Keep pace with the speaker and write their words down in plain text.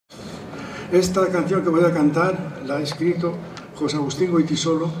Esta canción que voy a cantar la ha escrito José Agustín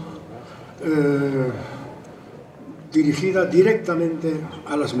Goytisolo, dirigida directamente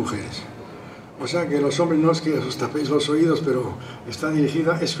a las mujeres. O sea que los hombres no es que os tapéis los oídos, pero está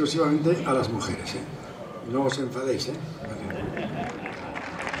dirigida exclusivamente a las mujeres, ¿eh? No os enfadéis, ¿eh? Vale.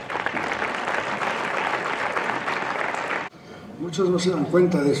 Muchos no se dan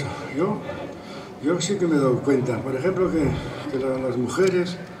cuenta de eso. Yo sí que me doy cuenta. Por ejemplo, que las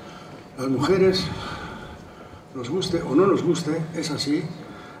mujeres, nos guste o no nos guste, es así.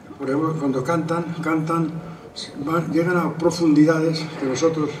 Por ejemplo, cuando cantan, llegan a profundidades que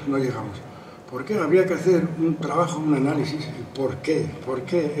nosotros no llegamos. ¿Por qué? Habría que hacer un trabajo, un análisis. ¿Por qué? ¿Por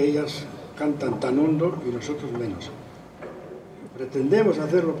qué ellas cantan tan hondo y nosotros menos? Pretendemos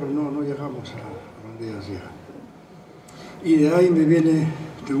hacerlo, pero no llegamos a donde ellas llegan. Y de ahí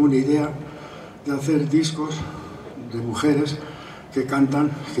tengo una idea de hacer discos de mujeres que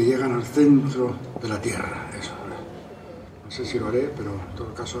cantan, que llegan al centro de la tierra. Eso. No sé si lo haré, pero en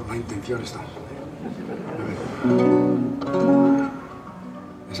todo caso la intención está.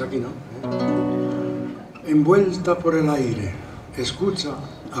 Es aquí, ¿no? Envuelta por el aire, escucha,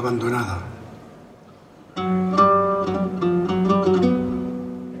 abandonada.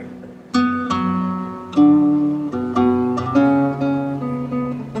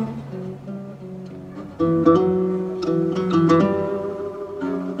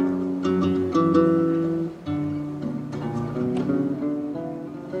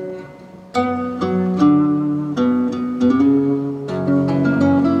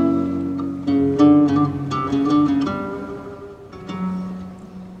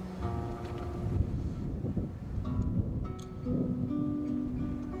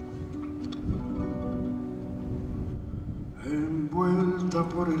 Envuelta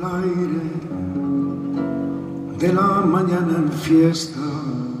por el aire de la mañana en fiesta,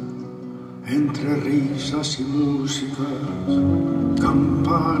 entre risas y músicas,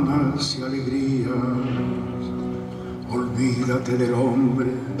 campanas y alegrías, olvídate del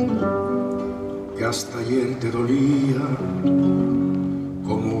hombre que hasta ayer te dolía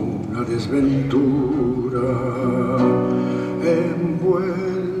como una desventura.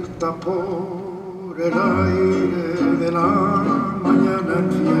 Envuelta por el aire de la mañana en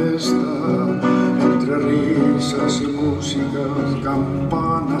fiesta, entre risas y músicas,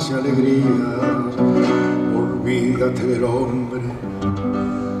 campanas y alegrías, olvídate del hombre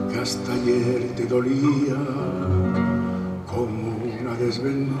que hasta ayer te dolía como una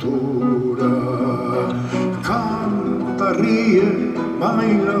desventura. Canta, ríe,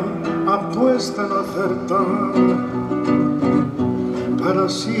 baila, apuesta a acertar, para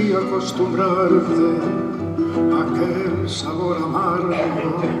así acostumbrarte a aquel sabor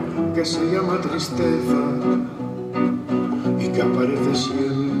amargo que se llama tristeza y que aparece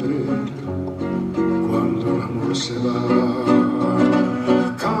siempre cuando el amor se va.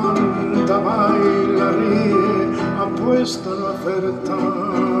 Canta, baila, ríe, apuesta a no acertar,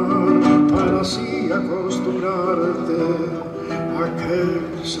 para así acostumbrarte a aquel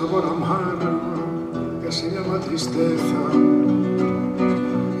sabor amargo que se llama tristeza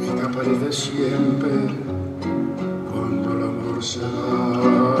y que aparece siempre cuando el amor se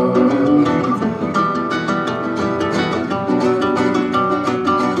va.